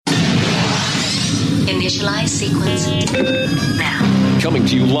Initialize sequence now. Coming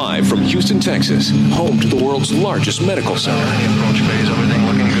to you live from Houston, Texas, home to the world's largest medical center. Approach phase, everything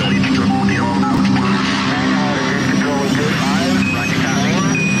looking good.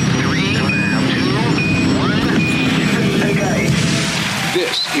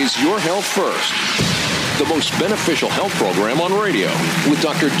 This is Your Health First, the most beneficial health program on radio with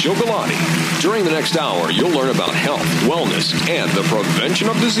Dr. Joe Galati. During the next hour, you'll learn about health, wellness, and the prevention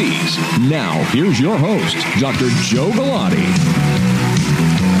of disease. Now, here's your host, Dr. Joe Galati.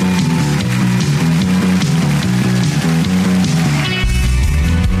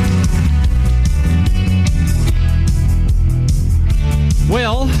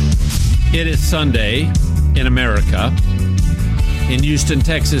 Well, it is Sunday in America, in Houston,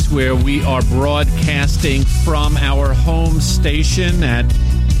 Texas, where we are broadcasting from our home station at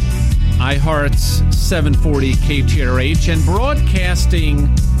iHeart's 740 KTRH and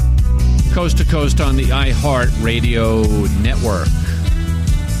broadcasting coast to coast on the iHeart Radio network,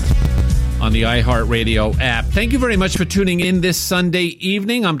 on the iHeart Radio app. Thank you very much for tuning in this Sunday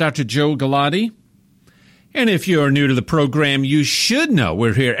evening. I'm Dr. Joe Galati. And if you're new to the program, you should know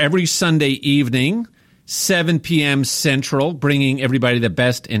we're here every Sunday evening, 7 p.m. Central, bringing everybody the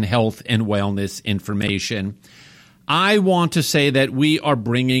best in health and wellness information. I want to say that we are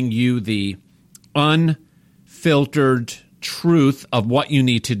bringing you the unfiltered truth of what you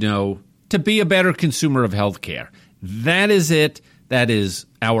need to know to be a better consumer of healthcare. That is it. That is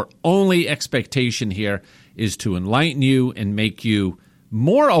our only expectation here, is to enlighten you and make you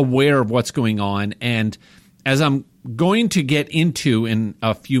more aware of what's going on. And as I'm going to get into in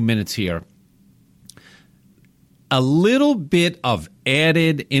a few minutes here, a little bit of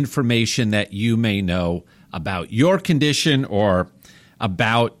added information that you may know about your condition or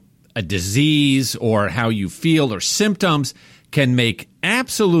about a disease or how you feel or symptoms can make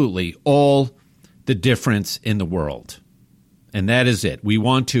absolutely all the difference in the world. And that is it. We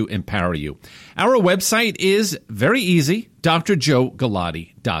want to empower you. Our website is very easy,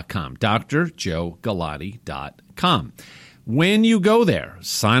 drjoegalati.com, drjoegalati.com. When you go there,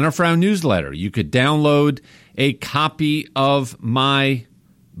 sign up for our newsletter. You could download a copy of my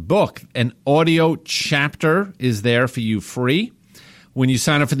book. An audio chapter is there for you free. When you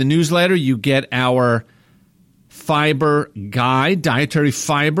sign up for the newsletter, you get our fiber guide, dietary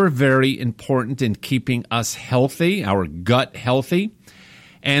fiber, very important in keeping us healthy, our gut healthy.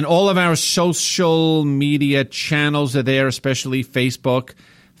 And all of our social media channels are there, especially Facebook.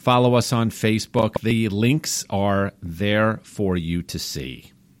 Follow us on Facebook. The links are there for you to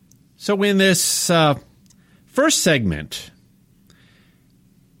see. So in this first segment,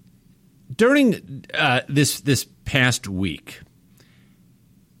 during this past week,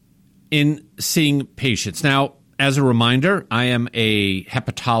 in seeing patients. Now, as a reminder, I am a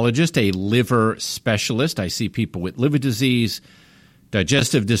hepatologist, a liver specialist. I see people with liver disease,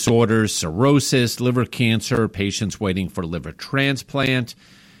 digestive disorders, cirrhosis, liver cancer, patients waiting for liver transplant,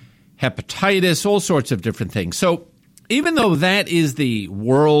 hepatitis, all sorts of different things. So even though that is the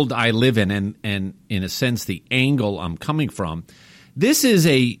world I live in and in a sense the angle I'm coming from, this is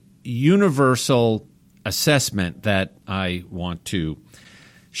a universal assessment that I want to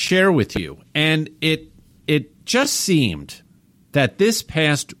share with you. And it just seemed that this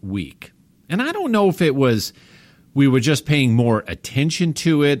past week, and I don't know if it was we were just paying more attention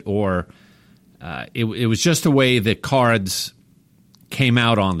to it or it was just the way the cards came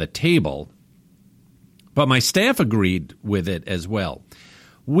out on the table, but my staff agreed with it as well.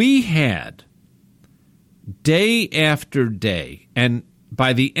 We had day after day, and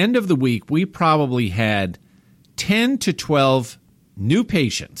by the end of the week, we probably had 10 to 12 new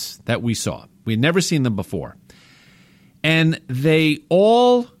patients that we saw. We'd never seen them before. And they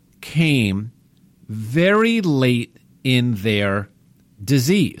all came very late in their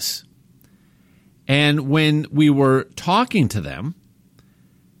disease. And when we were talking to them,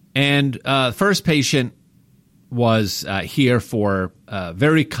 and first patient was here for a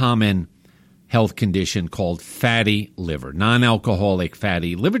very common health condition called fatty liver, non-alcoholic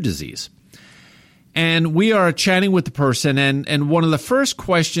fatty liver disease. And we are chatting with the person, and one of the first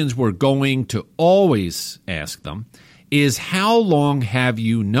questions we're going to always ask them is, how long have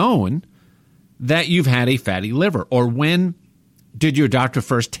you known that you've had a fatty liver? Or when did your doctor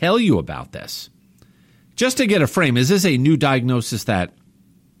first tell you about this? Just to get a frame, is this a new diagnosis that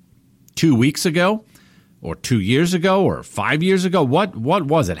 2 weeks ago or 2 years ago or 5 years ago? What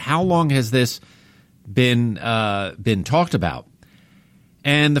was it? How long has this been talked about?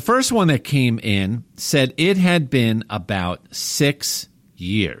 And the first one that came in said it had been about 6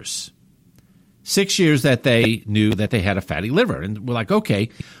 years. 6 years that they knew that they had a fatty liver. And we're like, okay,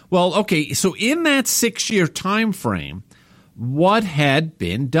 so in that 6-year time frame, what had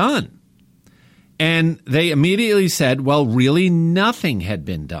been done? And they immediately said, well, really nothing had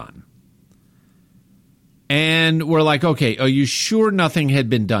been done. And we're like, okay, are you sure nothing had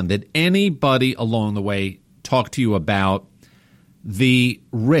been done? Did anybody along the way talk to you about the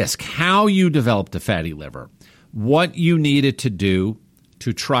risk, how you developed a fatty liver, what you needed to do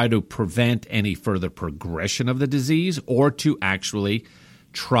to try to prevent any further progression of the disease or to actually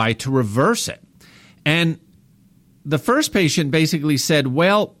try to reverse it? And the first patient basically said,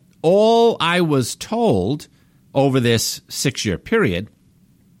 well, all I was told over this 6-year period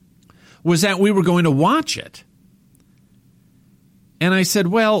was that we were going to watch it. And I said,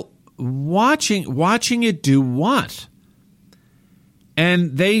 well, watching it do what?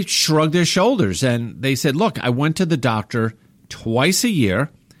 And they shrugged their shoulders and they said, look, I went to the doctor twice a year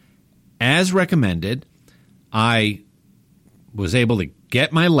as recommended. I was able to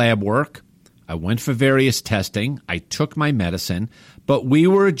get my lab work. I went for various testing. I took my medicine, but we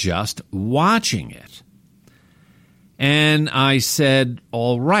were just watching it. And I said,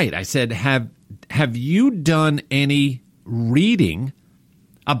 all right. I said, have you done any reading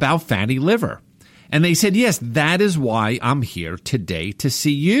about fatty liver? And they said, yes, that is why I'm here today to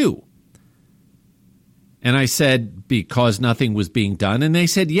see you. And I said, because nothing was being done? And they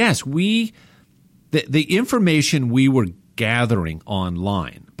said, yes, the information we were gathering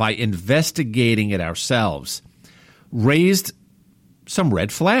online by investigating it ourselves raised some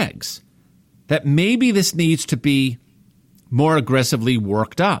red flags that maybe this needs to be more aggressively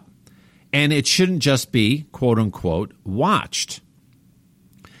worked up. And it shouldn't just be, quote unquote, watched.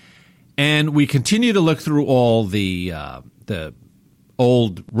 And we continue to look through all the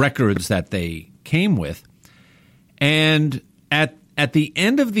old records that they came with. And at the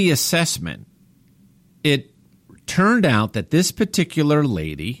end of the assessment, it turned out that this particular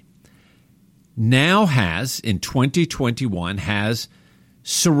lady now has, in 2021, has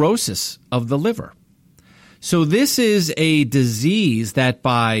cirrhosis of the liver. So this is a disease that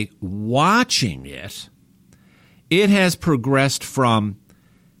by watching it, it has progressed from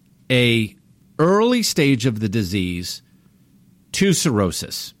a early stage of the disease to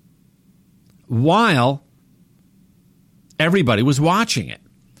cirrhosis while everybody was watching it.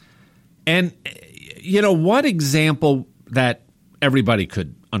 And, you know, what example that everybody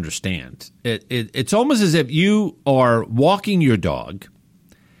could understand? It's almost as if you are walking your dog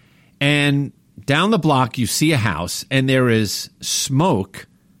and down the block you see a house and there is smoke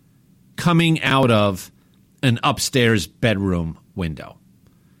coming out of an upstairs bedroom window.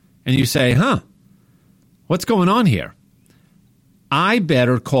 And you say, what's going on here? I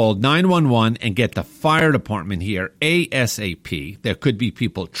better call 911 and get the fire department here ASAP. There could be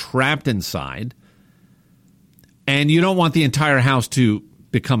people trapped inside. And you don't want the entire house to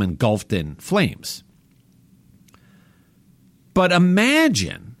become engulfed in flames. But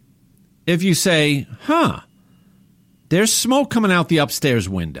imagine if you say, there's smoke coming out the upstairs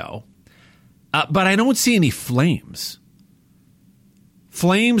window, but I don't see any flames.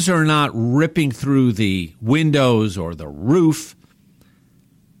 Flames are not ripping through the windows or the roof,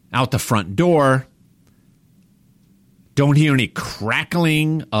 out the front door. Don't hear any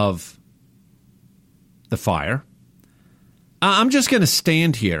crackling of the fire. I'm just going to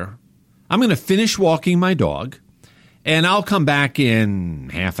stand here. I'm going to finish walking my dog, and I'll come back in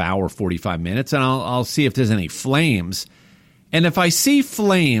half hour, 45 minutes, and I'll see if there's any flames. And if I see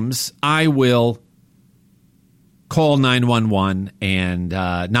flames, I will call 911 and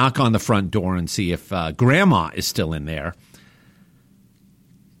knock on the front door and see if Grandma is still in there.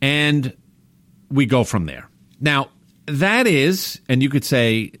 And we go from there. Now, that is, and you could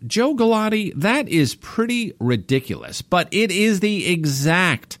say, Joe Galati, that is pretty ridiculous. But it is the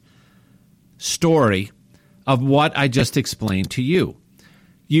exact story of what I just explained to you.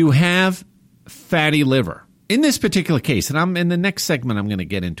 You have fatty liver. In this particular case, and I'm in the next segment, I'm going to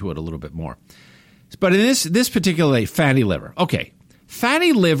get into it a little bit more. But in this particular fatty liver, okay,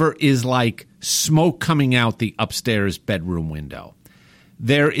 fatty liver is like smoke coming out the upstairs bedroom window.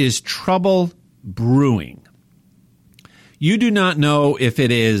 There is trouble brewing. You do not know if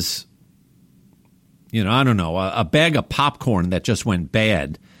it is, I don't know, a bag of popcorn that just went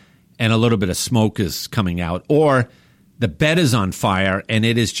bad and a little bit of smoke is coming out, or the bed is on fire and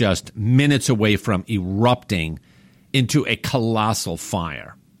it is just minutes away from erupting into a colossal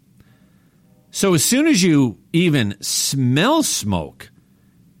fire. So as soon as you even smell smoke,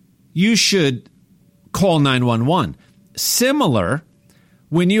 you should call 911. Similar,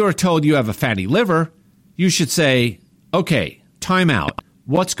 when you are told you have a fatty liver, you should say, okay, time out.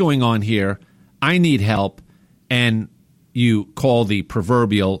 What's going on here? I need help, and you call the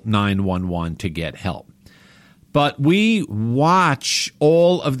proverbial 911 to get help. But we watch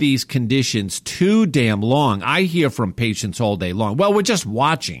all of these conditions too damn long. I hear from patients all day long, well, we're just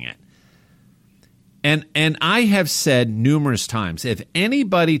watching it. And I have said numerous times, if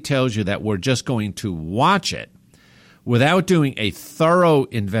anybody tells you that we're just going to watch it without doing a thorough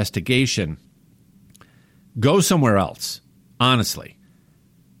investigation, go somewhere else, honestly.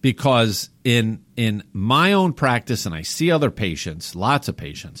 Because in my own practice, and I see other patients, lots of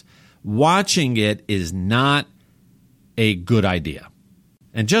patients, watching it is not a good idea.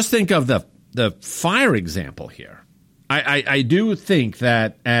 And just think of the fire example here. I do think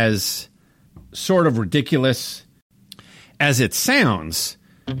that, as sort of ridiculous as it sounds,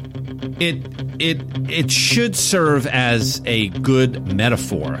 it should serve as a good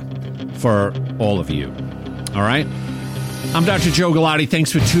metaphor for all of you. All right? I'm Dr. Joe Galati.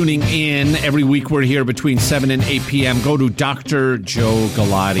 Thanks for tuning in. Every week we're here between 7 and 8 p.m. Go to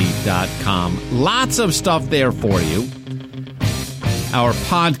drjoegalati.com. Lots of stuff there for you. Our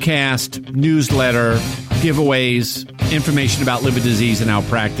podcast, newsletter, giveaways, information about liver disease in our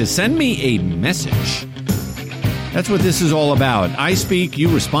practice. Send me a message. That's what this is all about. I speak,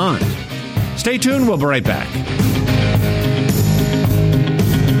 you respond. Stay tuned. We'll be right back.